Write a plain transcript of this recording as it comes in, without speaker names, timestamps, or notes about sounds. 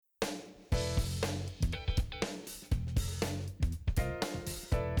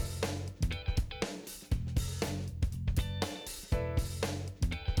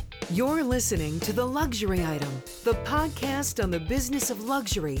You're listening to The Luxury Item, the podcast on the business of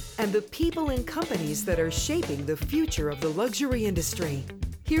luxury and the people and companies that are shaping the future of the luxury industry.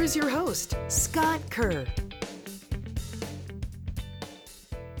 Here's your host, Scott Kerr.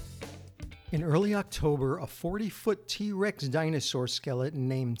 In early October, a 40-foot T-Rex dinosaur skeleton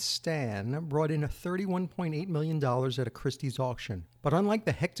named Stan brought in $31.8 million at a Christie's auction. But unlike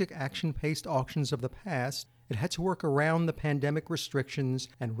the hectic, action-paced auctions of the past, it had to work around the pandemic restrictions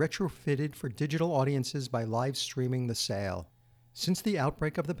and retrofitted for digital audiences by live streaming the sale. Since the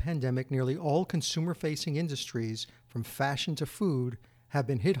outbreak of the pandemic, nearly all consumer-facing industries, from fashion to food, have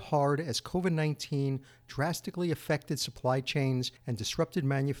been hit hard as COVID-19 drastically affected supply chains and disrupted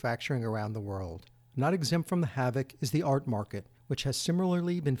manufacturing around the world. Not exempt from the havoc is the art market, which has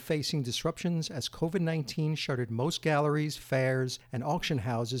similarly been facing disruptions as COVID-19 shuttered most galleries, fairs, and auction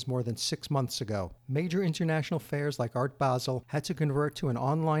houses more than 6 months ago. Major international fairs like Art Basel had to convert to an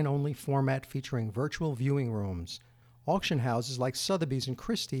online-only format featuring virtual viewing rooms. Auction houses like Sotheby's and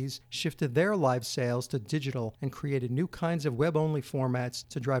Christie's shifted their live sales to digital and created new kinds of web-only formats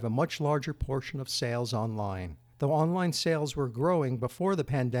to drive a much larger portion of sales online. Though online sales were growing before the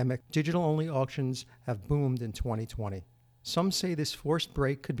pandemic, digital-only auctions have boomed in 2020. Some say this forced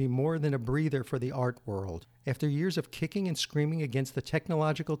break could be more than a breather for the art world. After years of kicking and screaming against the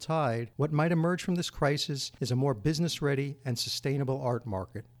technological tide, what might emerge from this crisis is a more business-ready and sustainable art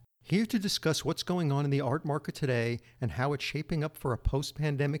market. Here to discuss what's going on in the art market today and how it's shaping up for a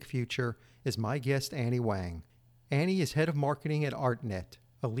post-pandemic future is my guest, Annie Wang. Annie is head of marketing at Artnet,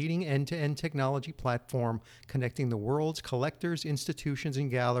 a leading end-to-end technology platform connecting the world's collectors, institutions,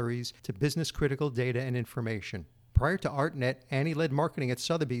 and galleries to business-critical data and information. Prior to Artnet, Annie led marketing at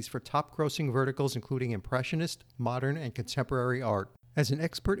Sotheby's for top-grossing verticals including Impressionist, modern, and contemporary art. As an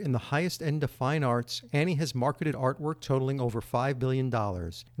expert in the highest end of fine arts, Annie has marketed artwork totaling over $5 billion,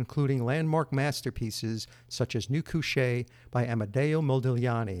 including landmark masterpieces such as Nu Couché by Amedeo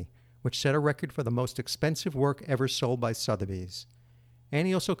Modigliani, which set a record for the most expensive work ever sold by Sotheby's.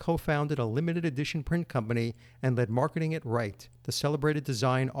 Annie also co-founded a limited edition print company and led marketing at Wright, the celebrated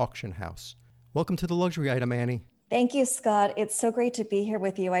design auction house. Welcome to The Luxury Item, Annie. Thank you, Scott. It's so great to be here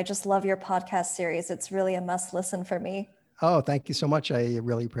with you. I just love your podcast series. It's really a must listen for me. Oh, thank you so much. I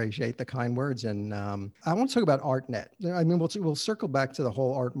really appreciate the kind words. And I want to talk about Artnet. I mean, we'll circle back to the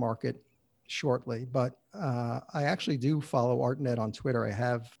whole art market shortly, but I actually do follow Artnet on Twitter. I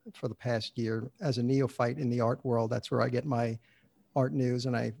have for the past year. As a neophyte in the art world, that's where I get my art news,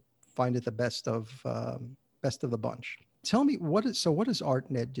 and I find it the best of the bunch. Tell me, what does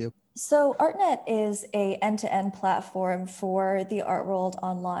Artnet do? So Artnet is a end-to-end platform for the art world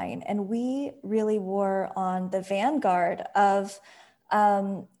online, and we really were on the vanguard of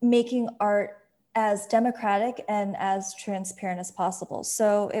making art as democratic and as transparent as possible.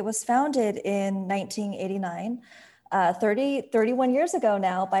 So it was founded in 1989, 31 years ago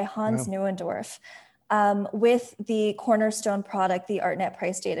now, by Hans Neuendorf, with the cornerstone product, the Artnet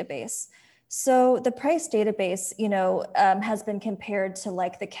price database. So the price database, has been compared to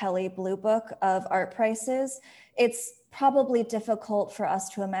like the Kelly Blue Book of art prices. It's probably difficult for us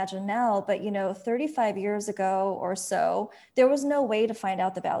to imagine now, but 35 years ago or so, there was no way to find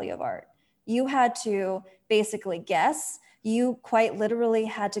out the value of art. You had to basically guess. You quite literally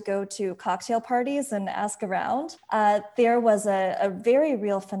had to go to cocktail parties and ask around. There was a very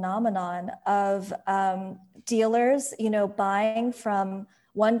real phenomenon of dealers, buying from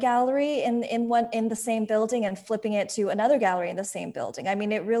one gallery in the same building and flipping it to another gallery in the same building. I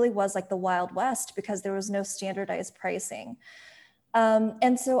mean, it really was like the Wild West because there was no standardized pricing.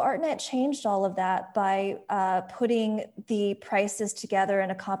 And so Artnet changed all of that by putting the prices together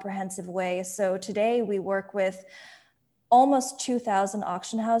in a comprehensive way. So today we work with almost 2,000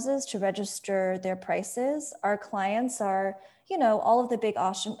 auction houses to register their prices. Our clients are, all of the big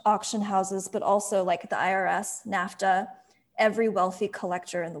auction houses, but also like the IRS, NAFTA, every wealthy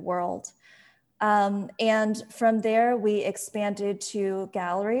collector in the world. And from there, we expanded to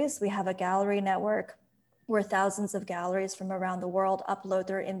galleries. We have a gallery network where thousands of galleries from around the world upload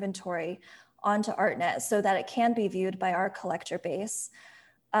their inventory onto Artnet so that it can be viewed by our collector base.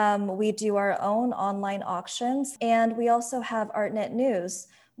 We do our own online auctions, and we also have Artnet News,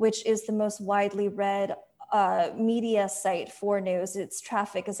 which is the most widely read media site for news. Its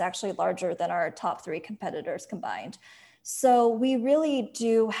traffic is actually larger than our top 3 competitors combined. So we really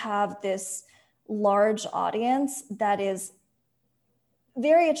do have this large audience that is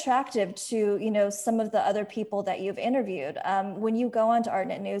very attractive to, some of the other people that you've interviewed. When you go onto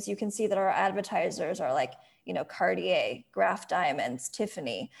Artnet News, you can see that our advertisers are like, Cartier, Graf Diamonds,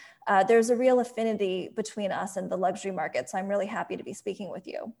 Tiffany. There's a real affinity between us and the luxury market. So I'm really happy to be speaking with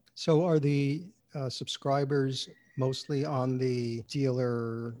you. So are the subscribers mostly on the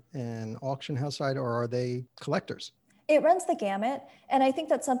dealer and auction house side, or are they collectors? It runs the gamut. And I think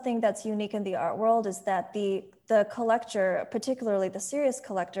that's something that's unique in the art world is that the collector, particularly the serious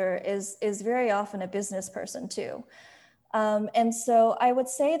collector, is very often a business person too. And so I would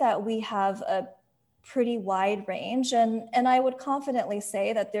say that we have a pretty wide range. And I would confidently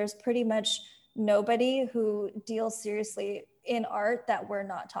say that there's pretty much nobody who deals seriously in art that we're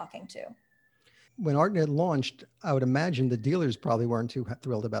not talking to. When Artnet launched, I would imagine the dealers probably weren't too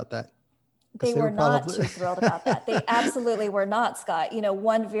thrilled about that because They they were were not probably too thrilled about that. They absolutely were not, Scott. You know,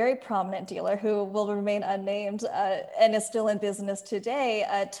 one very prominent dealer who will remain unnamed and is still in business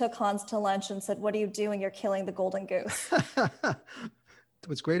today took Hans to lunch and said, "What are you doing? You're killing the golden goose."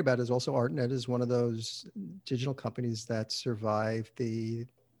 What's great about it is also Artnet is one of those digital companies that survived the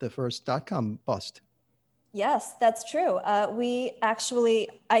first dot-com bust. Yes, that's true. We actually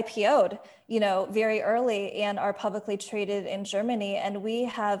IPO'd, very early and are publicly traded in Germany. And we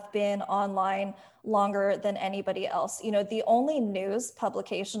have been online longer than anybody else. You know, the only news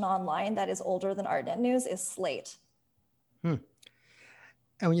publication online that is older than Artnet News is Slate. Hmm.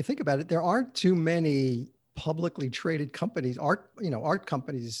 And when you think about it, there aren't too many publicly traded companies, art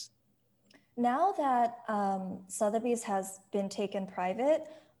companies. Now that Sotheby's has been taken private,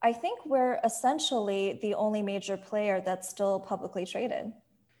 I think we're essentially the only major player that's still publicly traded.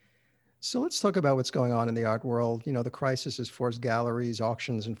 So let's talk about what's going on in the art world. You know, the crisis has forced galleries,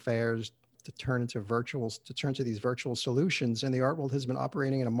 auctions, and fairs to turn to these virtual solutions. And the art world has been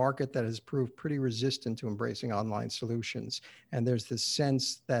operating in a market that has proved pretty resistant to embracing online solutions. And there's this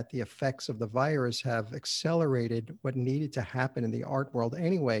sense that the effects of the virus have accelerated what needed to happen in the art world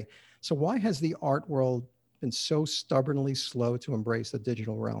anyway. So why has the art world been so stubbornly slow to embrace the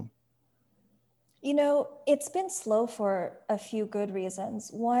digital realm? You know, it's been slow for a few good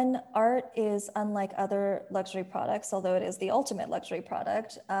reasons. One, art is unlike other luxury products, although it is the ultimate luxury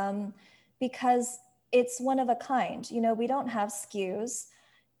product, because it's one of a kind. You know, we don't have SKUs,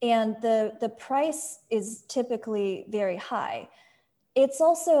 and the price is typically very high. It's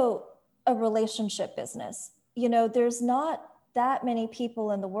also a relationship business. You know, there's not that many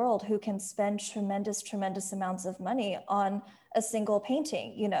people in the world who can spend tremendous amounts of money on a single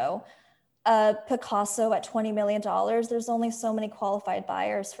painting, Picasso at $20 million, there's only so many qualified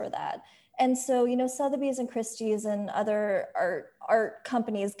buyers for that. And so, Sotheby's and Christie's and other art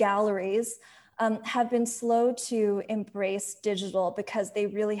companies, galleries, have been slow to embrace digital because they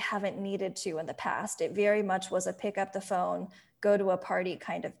really haven't needed to in the past. It very much was a pick up the phone, go to a party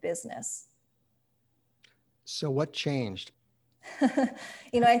kind of business. So what changed?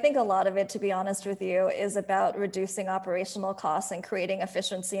 I think a lot of it, to be honest with you, is about reducing operational costs and creating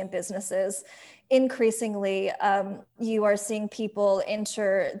efficiency in businesses. Increasingly, you are seeing people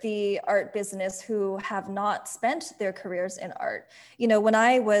enter the art business who have not spent their careers in art. When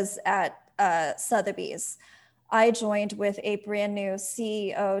I was at Sotheby's, I joined with a brand new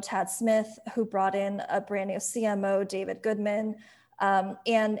CEO, Tad Smith, who brought in a brand new CMO, David Goodman.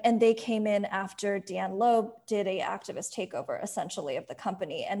 And they came in after Dan Loeb did a activist takeover, essentially, of the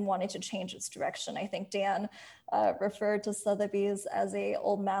company and wanted to change its direction. I think Dan referred to Sotheby's as a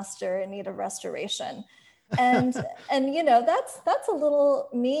old master in need of restoration. And that's a little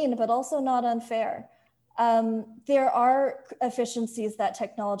mean, but also not unfair. There are efficiencies that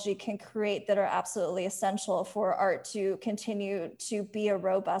technology can create that are absolutely essential for art to continue to be a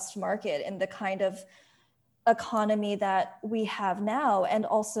robust market in the kind of economy that we have now, and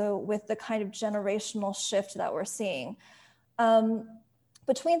also with the kind of generational shift that we're seeing.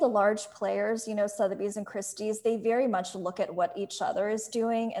 Between the large players, Sotheby's and Christie's, they very much look at what each other is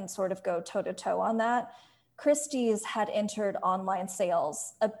doing and sort of go toe to toe on that. Christie's had entered online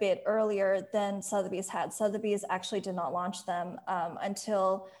sales a bit earlier than Sotheby's had. Sotheby's actually did not launch them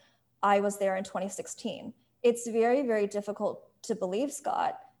until I was there in 2016. It's very difficult to believe,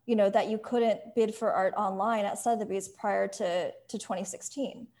 Scott, that you couldn't bid for art online at Sotheby's prior to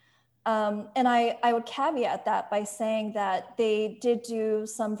 2016. And I would caveat that by saying that they did do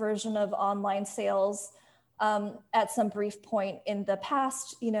some version of online sales at some brief point in the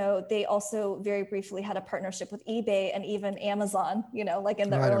past. They also very briefly had a partnership with eBay and even Amazon, like in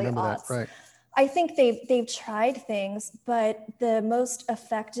the early aughts. Right. I think they've tried things, but the most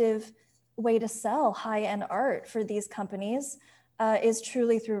effective way to sell high-end art for these companies is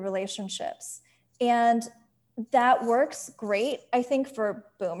truly through relationships. And that works great, I think, for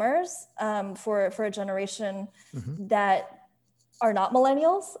boomers, for a generation that are not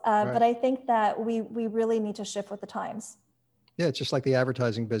millennials. Right. But I think that we really need to shift with the times. Yeah, it's just like the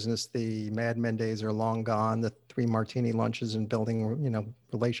advertising business. The Mad Men days are long gone. The three martini lunches and building,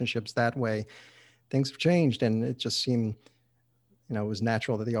 relationships that way. Things have changed, and it just seemed, it was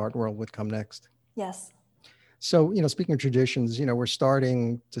natural that the art world would come next. Yes. So, speaking of traditions, we're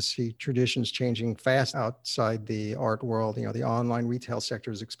starting to see traditions changing fast outside the art world. The online retail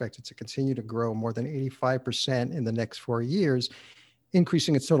sector is expected to continue to grow more than 85% in the next 4 years,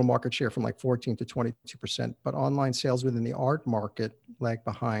 increasing its total market share from like 14 to 22%. But online sales within the art market lag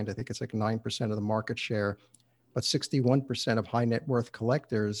behind. I think it's like 9% of the market share. But 61% of high net worth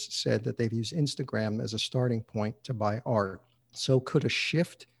collectors said that they've used Instagram as a starting point to buy art. So could a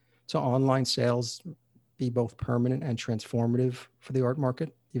shift to online sales be both permanent and transformative for the art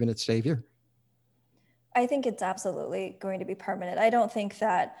market, even its savior? I think it's absolutely going to be permanent. I don't think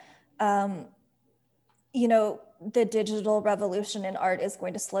that, the digital revolution in art is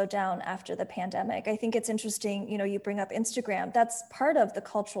going to slow down after the pandemic. I think it's interesting, you bring up Instagram. That's part of the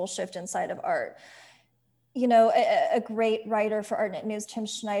cultural shift inside of art. A great writer for Artnet News, Tim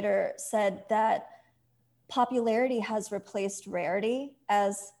Schneider, said that popularity has replaced rarity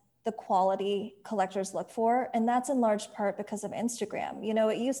as the quality collectors look for. And that's in large part because of Instagram.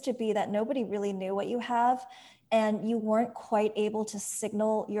 It used to be that nobody really knew what you have, and you weren't quite able to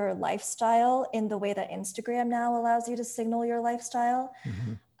signal your lifestyle in the way that Instagram now allows you to signal your lifestyle.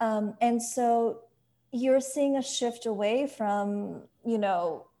 Mm-hmm. And so you're seeing a shift away from,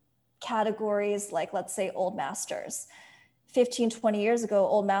 categories like, let's say, old masters. 15, 20 years ago,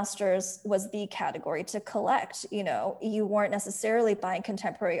 old masters was the category to collect. You weren't necessarily buying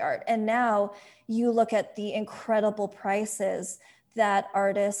contemporary art. And now you look at the incredible prices that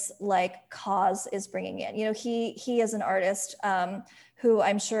artists like Cause is bringing in. He is an artist who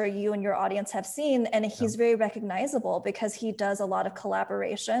I'm sure you and your audience have seen, and he's very recognizable because he does a lot of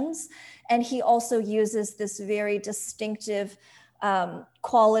collaborations. And he also uses this very distinctive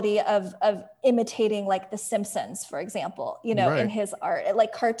quality of imitating like The Simpsons, for example, Right. in his art,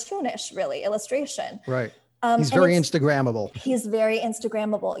 like cartoonish, really, illustration. Right. He's very Instagrammable. He's very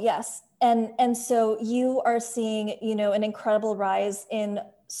Instagrammable, yes. And so you are seeing, an incredible rise in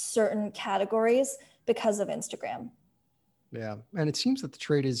certain categories because of Instagram. Yeah. And it seems that the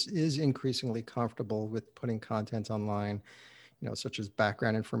trade is increasingly comfortable with putting content online, such as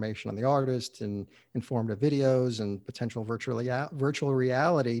background information on the artist and informative videos, and potential virtual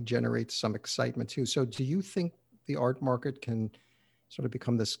reality generates some excitement too. So do you think the art market can sort of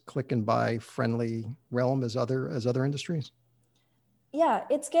become this click and buy friendly realm as other industries? Yeah,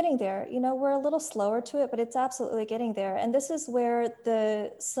 it's getting there. We're a little slower to it, but it's absolutely getting there. And this is where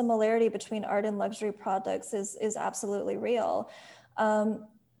the similarity between art and luxury products is absolutely real.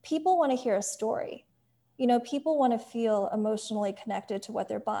 People want to hear a story. People want to feel emotionally connected to what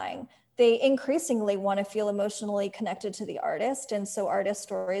they're buying. They increasingly want to feel emotionally connected to the artist. And so artist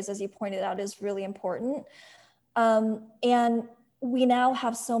stories, as you pointed out, is really important. And we now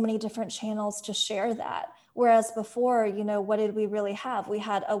have so many different channels to share that. Whereas before, what did we really have? We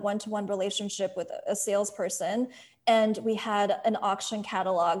had a one-to-one relationship with a salesperson, and we had an auction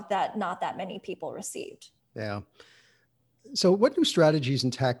catalog that not that many people received. Yeah. So what new strategies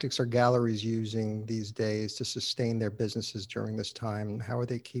and tactics are galleries using these days to sustain their businesses during this time? How are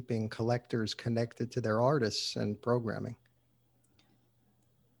they keeping collectors connected to their artists and programming?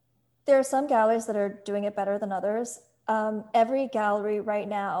 There are some galleries that are doing it better than others. Every gallery right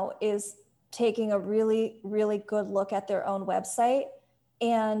now is taking a really, really good look at their own website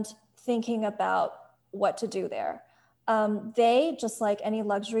and thinking about what to do there. They, just like any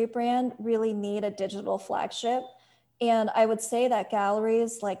luxury brand, really need a digital flagship. And I would say that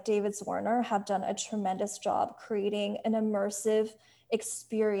galleries like David's Warner have done a tremendous job creating an immersive,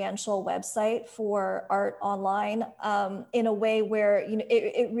 experiential website for art online in a way where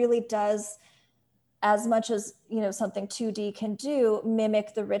it really does, as much as something 2D can do,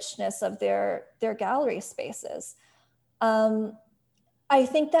 mimic the richness of their gallery spaces. I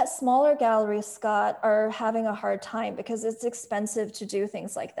think that smaller galleries, Scott, are having a hard time because it's expensive to do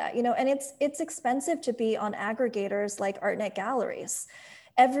things like that, and it's expensive to be on aggregators like Artnet galleries.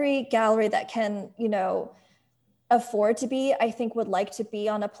 Every gallery that can, afford to be, I think, would like to be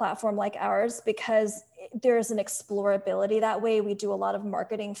on a platform like ours because there's an explorability that way. We do a lot of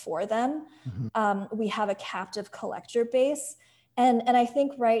marketing for them. Mm-hmm. We have a captive collector base. And I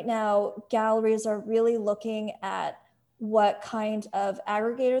think right now, galleries are really looking at what kind of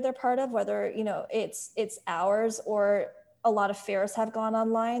aggregator they're part of, whether it's ours or a lot of fairs have gone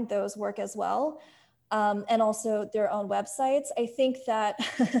online. Those work as well, and also their own websites. I think that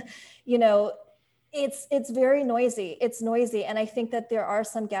It's very noisy. It's noisy. And I think that there are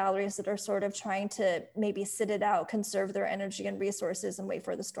some galleries that are sort of trying to maybe sit it out, conserve their energy and resources, and wait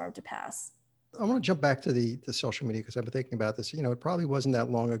for the storm to pass. I want to jump back to the social media because I've been thinking about this. It probably wasn't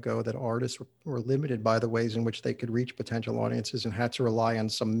that long ago that artists were limited by the ways in which they could reach potential audiences and had to rely on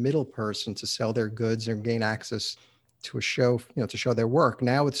some middle person to sell their goods and gain access to a show, to show their work.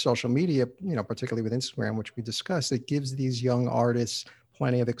 Now with social media, particularly with Instagram, which we discussed, it gives these young artists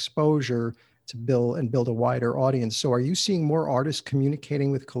plenty of exposure to build a wider audience. So are you seeing more artists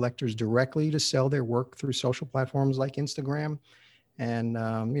communicating with collectors directly to sell their work through social platforms like Instagram? And,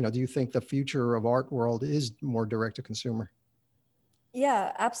 do you think the future of art world is more direct to consumer?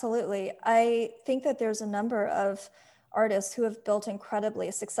 Yeah, absolutely. I think that there's a number of artists who have built incredibly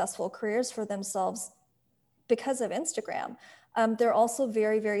successful careers for themselves because of Instagram. They're also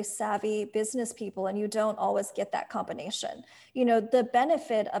very, very savvy business people, and you don't always get that combination. The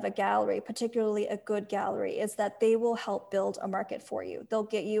benefit of a gallery, particularly a good gallery, is that they will help build a market for you. They'll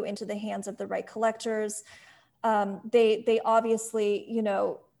get you into the hands of the right collectors. They obviously,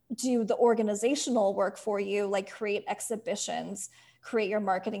 do the organizational work for you, like create exhibitions, create your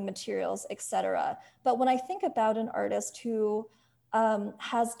marketing materials, etc. But when I think about an artist who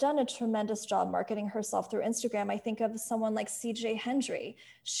has done a tremendous job marketing herself through Instagram, I think of someone like CJ Hendry.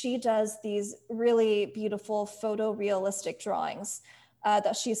 She does these really beautiful photorealistic drawings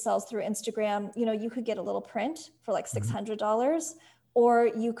that she sells through Instagram. You could get a little print for like $600, or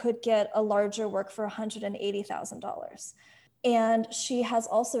you could get a larger work for $180,000. And she has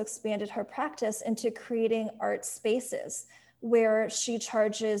also expanded her practice into creating art spaces where she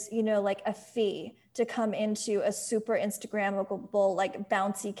charges, like a fee to come into a super Instagrammable, like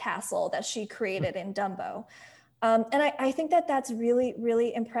bouncy castle that she created in Dumbo. And I think that that's really,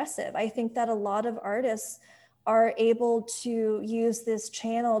 really impressive. I think that a lot of artists are able to use this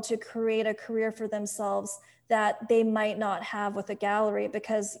channel to create a career for themselves that they might not have with a gallery,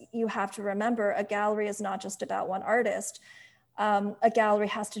 because you have to remember, a gallery is not just about one artist. A gallery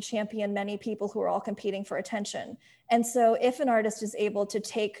has to champion many people who are all competing for attention. And so if an artist is able to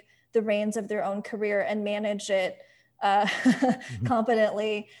take the reins of their own career and manage it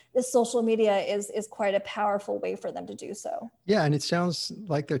competently, the social media is quite a powerful way for them to do so. Yeah, and it sounds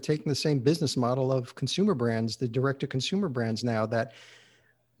like they're taking the same business model of consumer brands, the direct-to-consumer brands now, that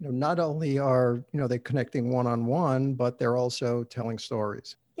not only are they connecting one-on-one, but they're also telling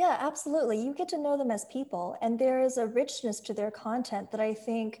stories. Yeah, absolutely. You get to know them as people, and there is a richness to their content that I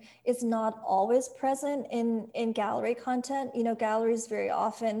think is not always present in gallery content. Galleries very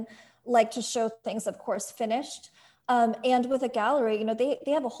often like to show things, of course, finished. And with a gallery,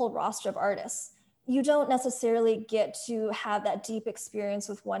 they have a whole roster of artists. You don't necessarily get to have that deep experience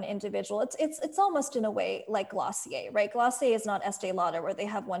with one individual. It's almost in a way like Glossier, right? Glossier is not Estee Lauder where they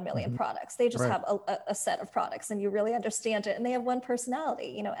have 1 million products. They just have a set of products, and you really understand it. And they have one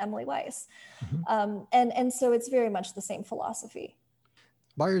personality, Emily Weiss. And so it's very much the same philosophy.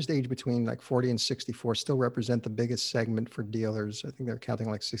 Buyers aged between like 40 and 64 still represent the biggest segment for dealers. I think they're counting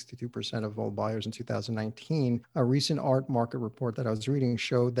like 62% of all buyers in 2019. A recent art market report that I was reading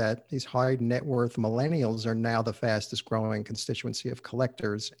showed that these high net worth millennials are now the fastest growing constituency of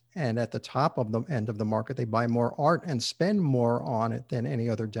collectors. And at the top of the end of the market, they buy more art and spend more on it than any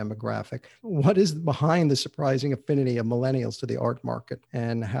other demographic. What is behind the surprising affinity of millennials to the art market,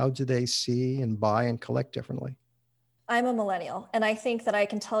 and how do they see and buy and collect differently? I'm a millennial, and I think that I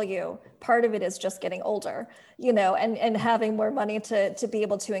can tell you part of it is just getting older, and having more money to be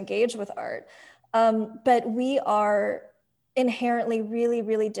able to engage with art. But we are inherently really,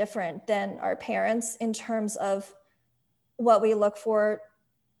 really different than our parents in terms of what we look for,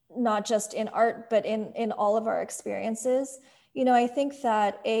 not just in art, but in all of our experiences. I think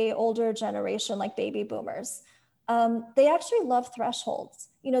that a older generation like baby boomers, they actually love thresholds.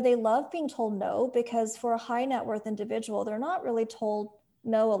 They love being told no, because for a high net worth individual, they're not really told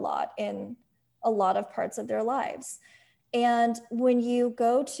no a lot in a lot of parts of their lives. And when you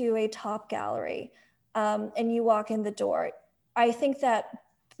go to a top gallery and you walk in the door, I think that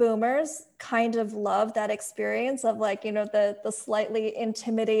boomers kind of love that experience of the slightly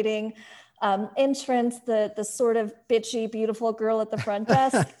intimidating entrance, the sort of bitchy, beautiful girl at the front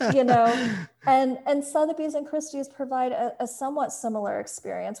desk, and Sotheby's and Christie's provide a somewhat similar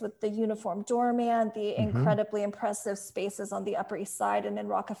experience with the uniform doorman, the incredibly impressive spaces on the Upper East Side and in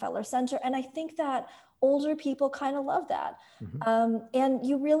Rockefeller Center. And I think that older people kind of love that. And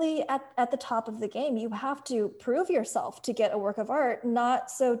you really, at the top of the game, you have to prove yourself to get a work of art,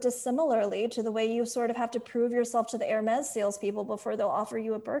 not so dissimilarly to the way you sort of have to prove yourself to the Hermes salespeople before they'll offer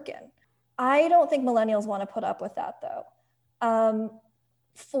you a Birkin. I don't think millennials want to put up with that, though.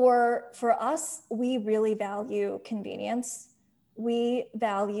 For us, we really value convenience. We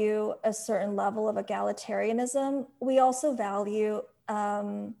value a certain level of egalitarianism. We also value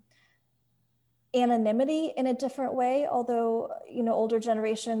anonymity in a different way, although older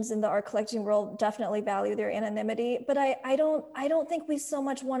generations in the art collecting world definitely value their anonymity. But I don't think we so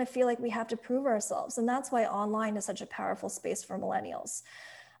much want to feel like we have to prove ourselves, and that's why online is such a powerful space for millennials.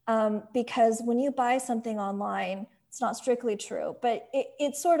 Because when you buy something online, it's not strictly true, but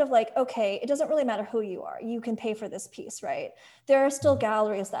it's sort of like, okay, it doesn't really matter who you are. You can pay for this piece, right? There are still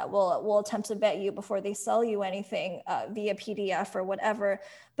galleries that will attempt to vet you before they sell you anything via PDF or whatever.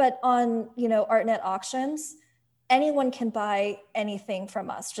 But on Artnet auctions, anyone can buy anything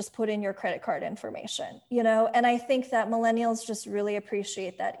from us. Just put in your credit card information, and I think that millennials just really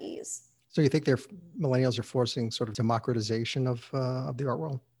appreciate that ease. So you think millennials are forcing sort of democratization of the art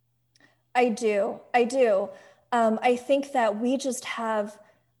world? I do. I think that we just have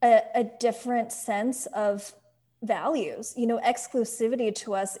a different sense of values. Exclusivity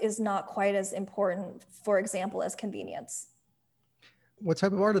to us is not quite as important, for example, as convenience. What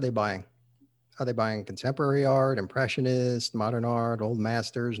type of art are they buying? Are they buying contemporary art, impressionist, modern art, old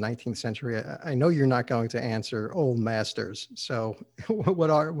masters, 19th century? I know you're not going to answer old masters. So what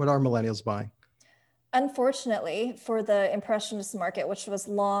are millennials buying? Unfortunately, for the impressionist market, which was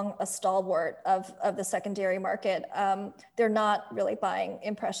long a stalwart of the secondary market, they're not really buying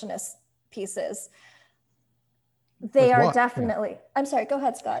impressionist pieces. They are definitely, I'm sorry, go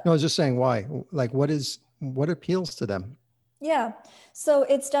ahead, Scott. No, I was just saying why. Like what appeals to them? Yeah, so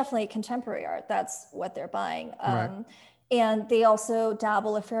it's definitely contemporary art. That's what they're buying. Right. And they also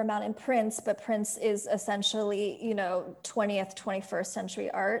dabble a fair amount in prints, but prints is essentially, 20th, 21st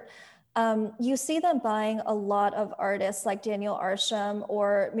century art. You see them buying a lot of artists like Daniel Arsham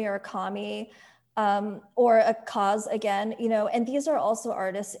or Murakami, or a cause again, and these are also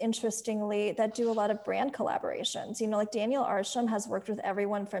artists, interestingly, that do a lot of brand collaborations. Like Daniel Arsham has worked with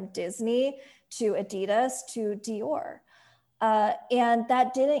everyone from Disney to Adidas to Dior. And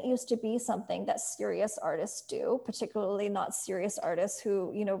that didn't used to be something that serious artists do, particularly not serious artists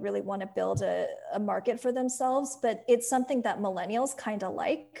who, really want to build a market for themselves, but it's something that millennials kind of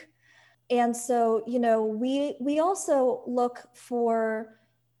like. And so, we also look for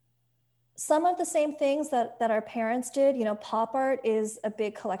some of the same things that our parents did. Pop art is a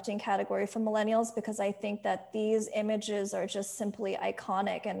big collecting category for millennials because I think that these images are just simply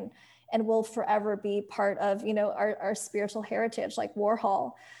iconic and will forever be part of, our spiritual heritage, like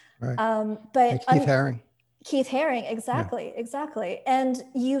Warhol. Right. But Keith Haring. Exactly. And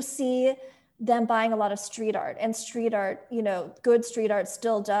you see them buying a lot of street art, and street art, good street art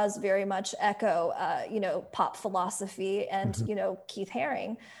still does very much echo, pop philosophy and, Keith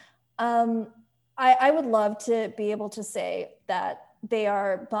Haring. I would love to be able to say that they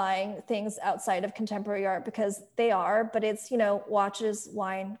are buying things outside of contemporary art, because they are, but it's, watches,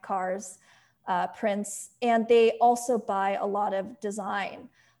 wine, cars, prints, and they also buy a lot of design.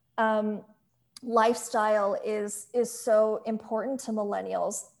 Lifestyle is so important to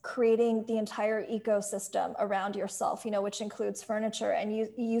millennials, creating the entire ecosystem around yourself, which includes furniture. And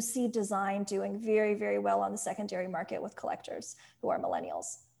you see design doing very, very well on the secondary market with collectors who are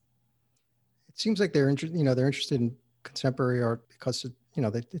millennials. It seems like they're interested in contemporary art because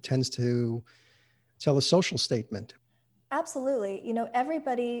it tends to tell a social statement. Absolutely.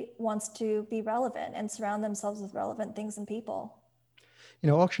 Everybody wants to be relevant and surround themselves with relevant things and people.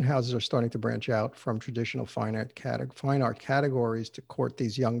 Auction houses are starting to branch out from traditional fine art categories to court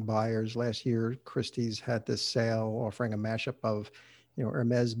these young buyers. Last year, Christie's had this sale offering a mashup of,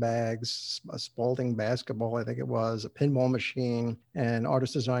 Hermes bags, a Spalding basketball, I think it was, a pinball machine, and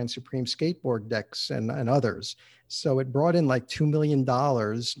artist designed Supreme skateboard decks and others. So it brought in like $2 million.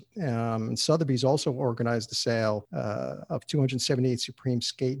 And Sotheby's also organized a sale of 278 Supreme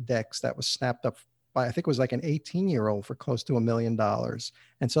skate decks that was snapped up by, I think it was like an 18-year-old for close to $1 million.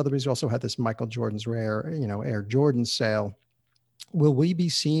 And Sotheby's also had this Michael Jordan's rare, Air Jordan sale. Will we be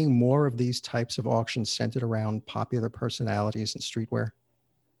seeing more of these types of auctions centered around popular personalities and streetwear?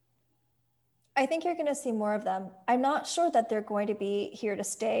 I think you're going to see more of them. I'm not sure that they're going to be here to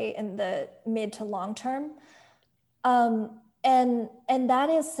stay in the mid to long term. And that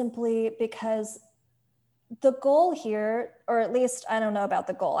is simply because the goal here, or at least I don't know about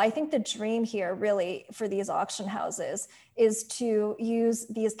the goal, I think the dream here really for these auction houses is to use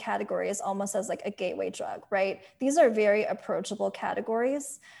these categories almost as like a gateway drug, right? These are very approachable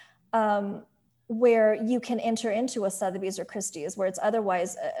categories where you can enter into a Sotheby's or Christie's, where it's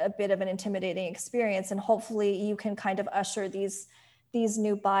otherwise a bit of an intimidating experience. And hopefully you can kind of usher these these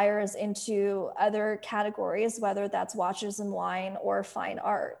new buyers into other categories, whether that's watches and wine or fine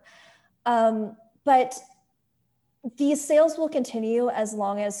art. But these sales will continue as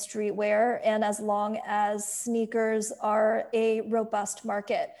long as streetwear and as long as sneakers are a robust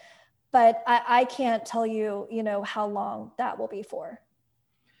market. But I can't tell you, how long that will be for.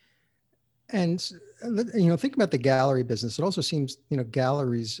 And, think about the gallery business. It also seems,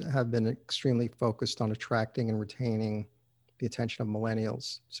 galleries have been extremely focused on attracting and retaining the attention of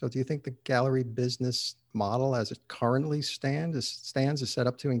millennials. So do you think the gallery business model as it currently stands is set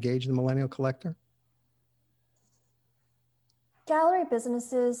up to engage the millennial collector? Gallery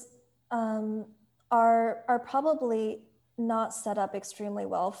businesses are probably not set up extremely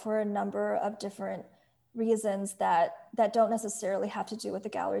well for a number of different reasons that don't necessarily have to do with the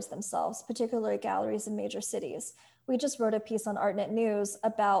galleries themselves, particularly galleries in major cities. We just wrote a piece on Artnet News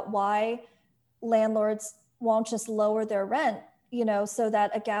about why landlords won't just lower their rent, so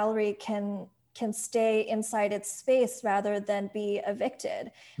that a gallery can stay inside its space rather than be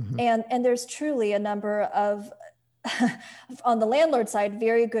evicted. Mm-hmm. And there's truly a number of on the landlord side,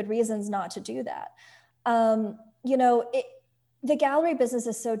 very good reasons not to do that. The gallery business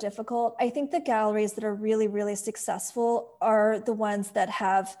is so difficult. I think the galleries that are really, really successful are the ones that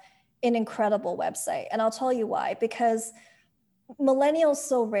have an incredible website. And I'll tell you why, because millennials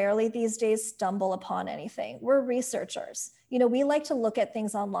so rarely these days stumble upon anything. We're researchers. We like to look at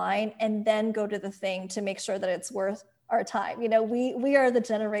things online and then go to the thing to make sure that it's worth our time. We are the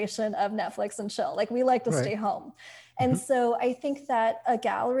generation of Netflix and chill. Like, we like to stay home. And so I think that a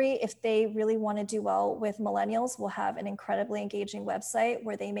gallery, if they really want to do well with millennials, will have an incredibly engaging website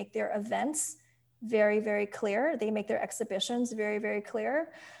where they make their events very, very clear. They make their exhibitions very, very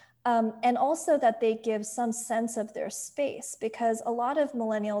clear. And also that they give some sense of their space, because a lot of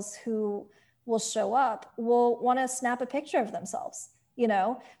millennials who will show up will want to snap a picture of themselves.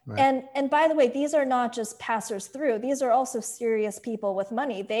 Right. And by the way, these are not just passers through. These are also serious people with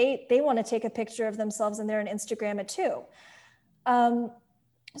money. They want to take a picture of themselves and they're on Instagram it too.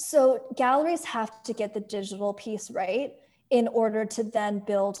 So galleries have to get the digital piece right in order to then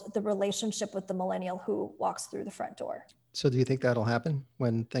build the relationship with the millennial who walks through the front door. So do you think that'll happen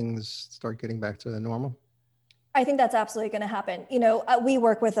when things start getting back to the normal? I think that's absolutely going to happen. We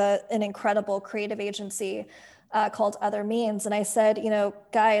work with an incredible creative agency called Other Means. And I said,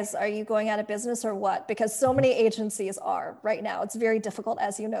 guys, are you going out of business or what? Because so many agencies are right now. It's very difficult,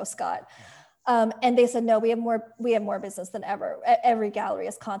 as you know, Scott. And they said, no, we have more business than ever. Every gallery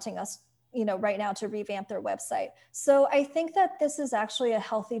is contacting us, right now to revamp their website. So I think that this is actually a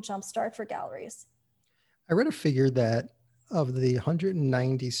healthy jumpstart for galleries. I read a figure that of the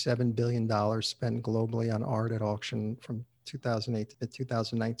 $197 billion spent globally on art at auction from 2008 to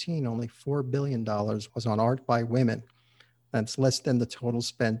 2019, only $4 billion was on art by women. That's less than the total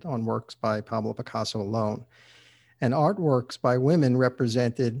spent on works by Pablo Picasso alone. And artworks by women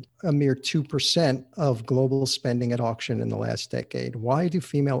represented a mere 2% of global spending at auction in the last decade. Why do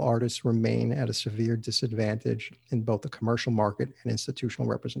female artists remain at a severe disadvantage in both the commercial market and institutional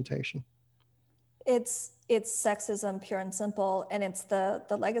representation? It's sexism, pure and simple, and it's the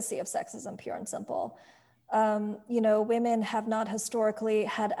legacy of sexism, pure and simple. Women have not historically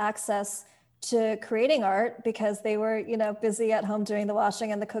had access to creating art because they were, busy at home doing the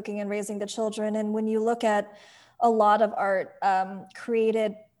washing and the cooking and raising the children. And when you look at a lot of art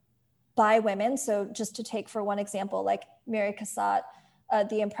created by women, so just to take for one example, like Mary Cassatt,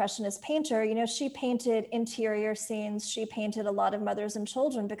 the Impressionist painter, she painted interior scenes. She painted a lot of mothers and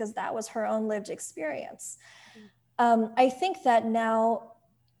children because that was her own lived experience. I think that now,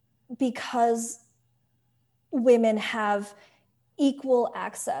 because women have equal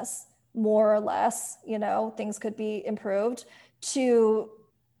access, more or less, things could be improved, to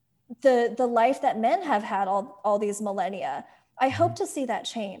the life that men have had all these millennia. I hope to see that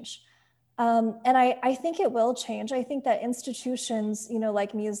change. And I think it will change. I think that institutions,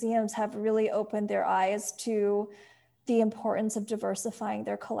 like museums, have really opened their eyes to the importance of diversifying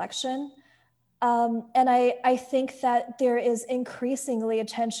their collection. And I think that there is increasingly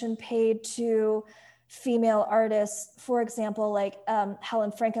attention paid to female artists, for example, like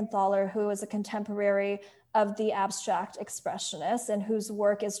Helen Frankenthaler, who is a contemporary of the abstract expressionists and whose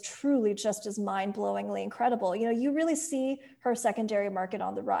work is truly just as mind-blowingly incredible. You really see her secondary market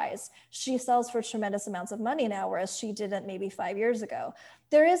on the rise. She sells for tremendous amounts of money now, whereas she didn't maybe 5 years ago.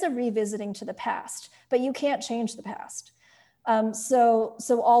 There is a revisiting to the past, but you can't change the past.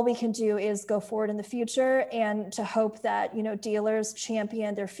 So all we can do is go forward in the future and to hope that, dealers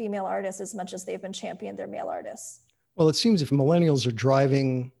champion their female artists as much as they've been championing their male artists. Well, it seems if millennials are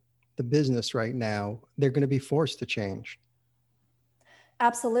driving the business right now, they're going to be forced to change.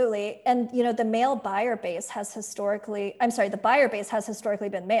 Absolutely. And, the buyer base has historically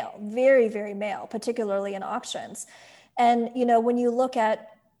been male, very, very male, particularly in auctions. And, when you look at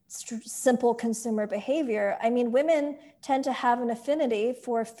simple consumer behavior, women tend to have an affinity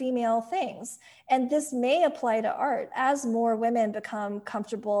for female things. And this may apply to art as more women become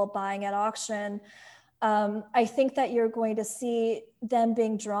comfortable buying at auction. I think that you're going to see them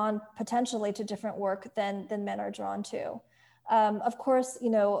being drawn potentially to different work than men are drawn to. Of course,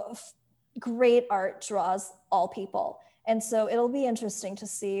 great art draws all people. And so it'll be interesting to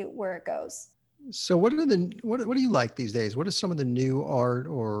see where it goes. So what do you like these days? What is some of the new art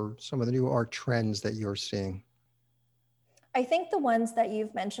or some of the new art trends that you're seeing? I think the ones that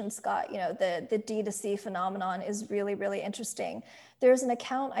you've mentioned, Scott, the D2C phenomenon is really, really interesting. There's an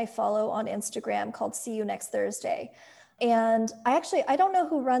account I follow on Instagram called See You Next Thursday. And I don't know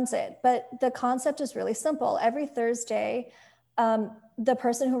who runs it, but the concept is really simple. Every Thursday, the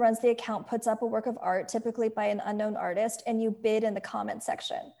person who runs the account puts up a work of art, typically by an unknown artist, and you bid in the comment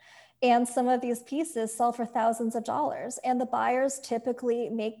section. And some of these pieces sell for thousands of dollars, and the buyers typically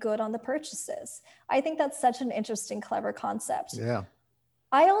make good on the purchases. I think that's such an interesting, clever concept. Yeah.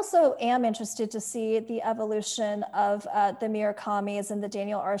 I also am interested to see the evolution of the Murakamis and the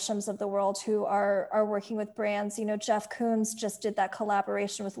Daniel Arshams of the world who are working with brands. Jeff Koons just did that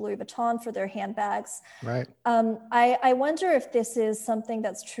collaboration with Louis Vuitton for their handbags. Right. I wonder if this is something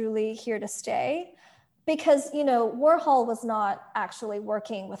that's truly here to stay, because, Warhol was not actually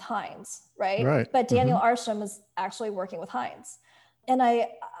working with Heinz, right? Right. But Daniel Arsham is actually working with Heinz. And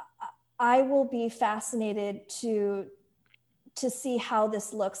I will be fascinated to see how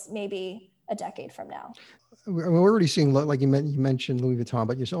this looks maybe a decade from now. We're already seeing, like you mentioned Louis Vuitton,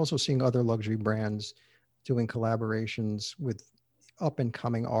 but you're also seeing other luxury brands doing collaborations with up and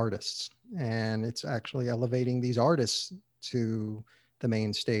coming artists. And it's actually elevating these artists to the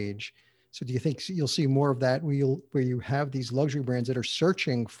main stage. So do you think you'll see more of that where you have these luxury brands that are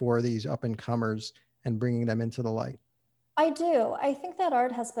searching for these up and comers and bringing them into the light? I do. I think that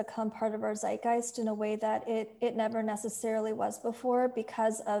art has become part of our zeitgeist in a way that it never necessarily was before,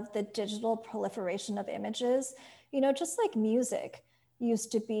 because of the digital proliferation of images. Just like music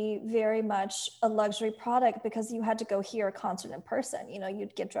used to be very much a luxury product because you had to go hear a concert in person.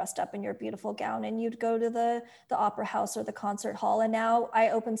 You'd get dressed up in your beautiful gown and you'd go to the opera house or the concert hall. And now I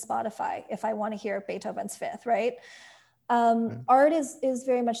open Spotify if I want to hear Beethoven's Fifth, right? Art is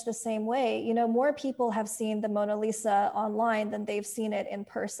very much the same way. More people have seen the Mona Lisa online than they've seen it in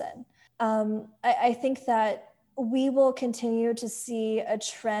person. I think that we will continue to see a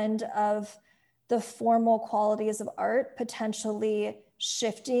trend of the formal qualities of art potentially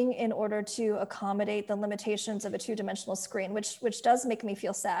shifting in order to accommodate the limitations of a two-dimensional screen, which does make me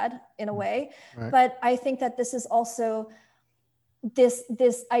feel sad in a way. Right. But I think that this is also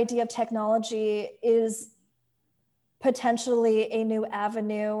this idea of technology is potentially a new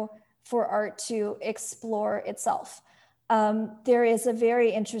avenue for art to explore itself. There is a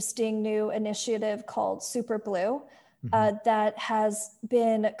very interesting new initiative called Super Blue that has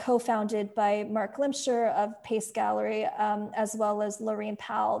been co-founded by Mark Glimsher of Pace Gallery, as well as Lorene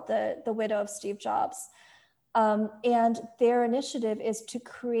Powell, the widow of Steve Jobs. And their initiative is to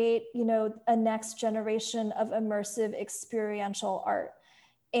create, a next generation of immersive experiential art.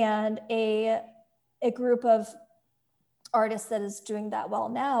 And a group of artist that is doing that well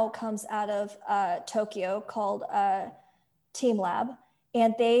now comes out of Tokyo, called Team Lab,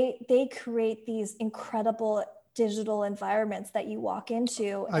 and they create these incredible digital environments that you walk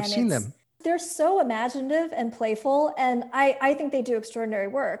into. I've seen them. They're so imaginative and playful, and I think they do extraordinary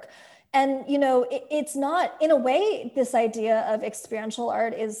work. And it's not, in a way, this idea of experiential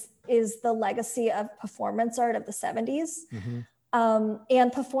art is the legacy of performance art of the 70s.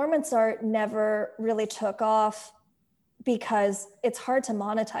 And performance art never really took off because it's hard to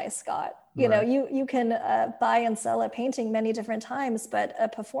monetize, Scott. You can buy and sell a painting many different times, but a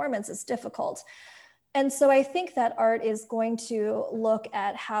performance is difficult. And so I think that art is going to look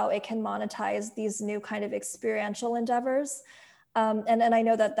at how it can monetize these new kind of experiential endeavors. And I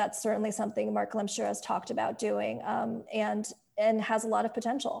know that that's certainly something Mark Glimsher has talked about doing, and has a lot of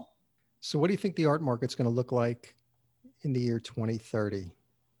potential. So what do you think the art market's going to look like in the year 2030?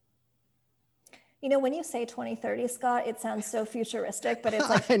 When you say 2030, Scott, it sounds so futuristic, but it's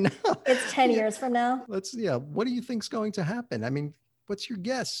like, I know. It's 10 years from now. What do you think's going to happen? I mean, what's your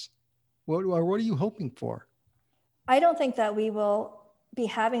guess? What are you hoping for? I don't think that we will be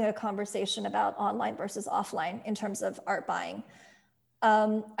having a conversation about online versus offline in terms of art buying.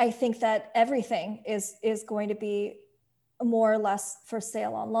 I think that everything is going to be more or less for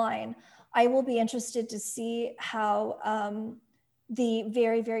sale online. I will be interested to see how the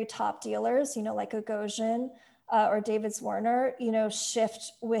very, very top dealers, like Gagosian or David's Warner,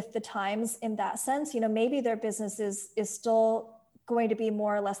 shift with the times in that sense. Maybe their business is still going to be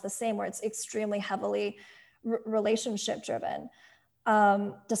more or less the same, where it's extremely heavily relationship driven,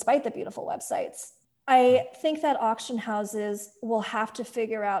 despite the beautiful websites. I think that auction houses will have to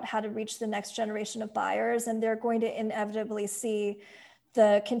figure out how to reach the next generation of buyers, and they're going to inevitably see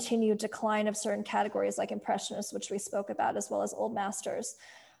the continued decline of certain categories like Impressionists, which we spoke about, as well as Old Masters.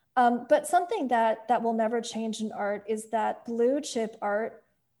 But something that will never change in art is that blue chip art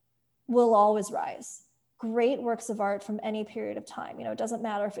will always rise. Great works of art from any period of time. It doesn't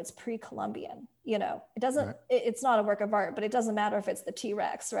matter if it's pre-Columbian, it doesn't, right. It's not a work of art, but it doesn't matter if it's the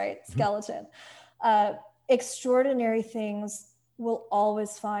T-Rex, right? Skeleton. Extraordinary things will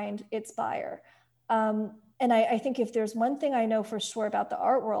always find its buyer. And I think if there's one thing I know for sure about the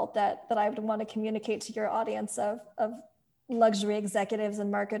art world that I would want to communicate to your audience of luxury executives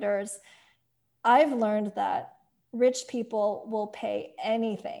and marketers, I've learned that rich people will pay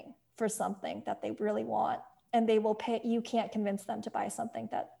anything for something that they really want, and they will pay. You can't convince them to buy something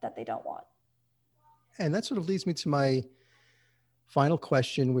that they don't want. And that sort of leads me to my final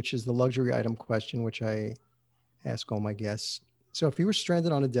question, which is the luxury item question, which I ask all my guests. So if you were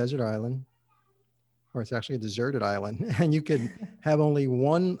stranded on a desert island, or it's actually a deserted island, and you could have only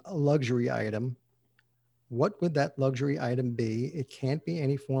one luxury item, what would that luxury item be? It can't be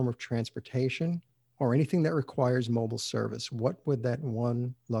any form of transportation or anything that requires mobile service. What would that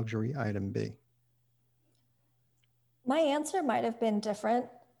one luxury item be? My answer might have been different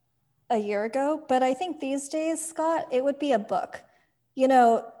a year ago, but I think these days, Scott, it would be a book.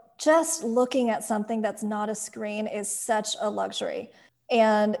 Just looking at something that's not a screen is such a luxury.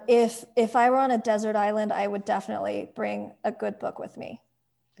 And if I were on a desert island, I would definitely bring a good book with me.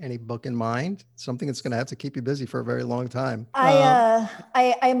 Any book in mind? Something that's going to have to keep you busy for a very long time.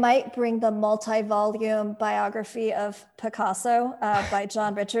 I might bring the multi-volume biography of Picasso by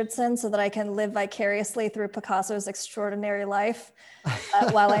John Richardson, so that I can live vicariously through Picasso's extraordinary life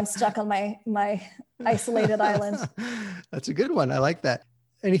while I'm stuck on my isolated island. That's a good one. I like that.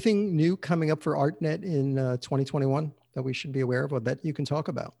 Anything new coming up for Artnet in 2021 that we should be aware of or that you can talk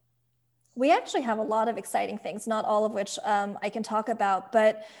about? We actually have a lot of exciting things, not all of which I can talk about,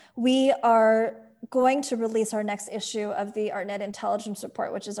 but we are going to release our next issue of the Artnet Intelligence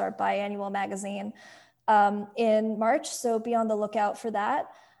Report, which is our biannual magazine, in March. So be on the lookout for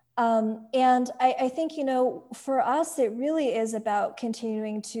that. And I think, for us, it really is about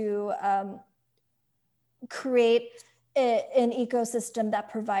continuing to create an ecosystem that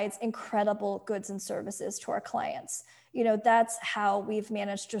provides incredible goods and services to our clients. That's how we've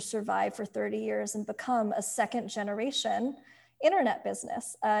managed to survive for 30 years and become a second generation internet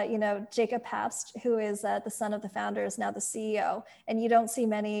business. Jacob Pabst, who is the son of the founder, is now the CEO, and you don't see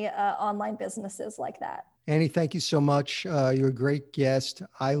many online businesses like that. Annie, thank you so much. You're a great guest.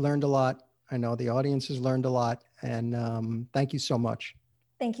 I learned a lot. I know the audience has learned a lot, and thank you so much.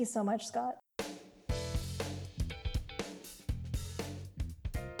 Thank you so much, Scott.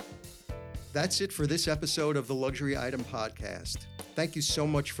 That's it for this episode of the Luxury Item Podcast. Thank you so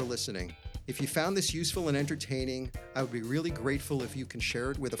much for listening. If you found this useful and entertaining, I would be really grateful if you can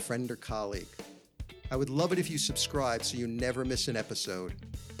share it with a friend or colleague. I would love it if you subscribe so you never miss an episode.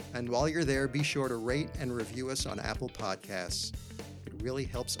 And while you're there, be sure to rate and review us on Apple Podcasts. It really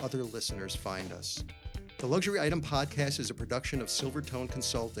helps other listeners find us. The Luxury Item Podcast is a production of Silvertone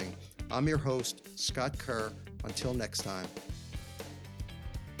Consulting. I'm your host, Scott Kerr. Until next time.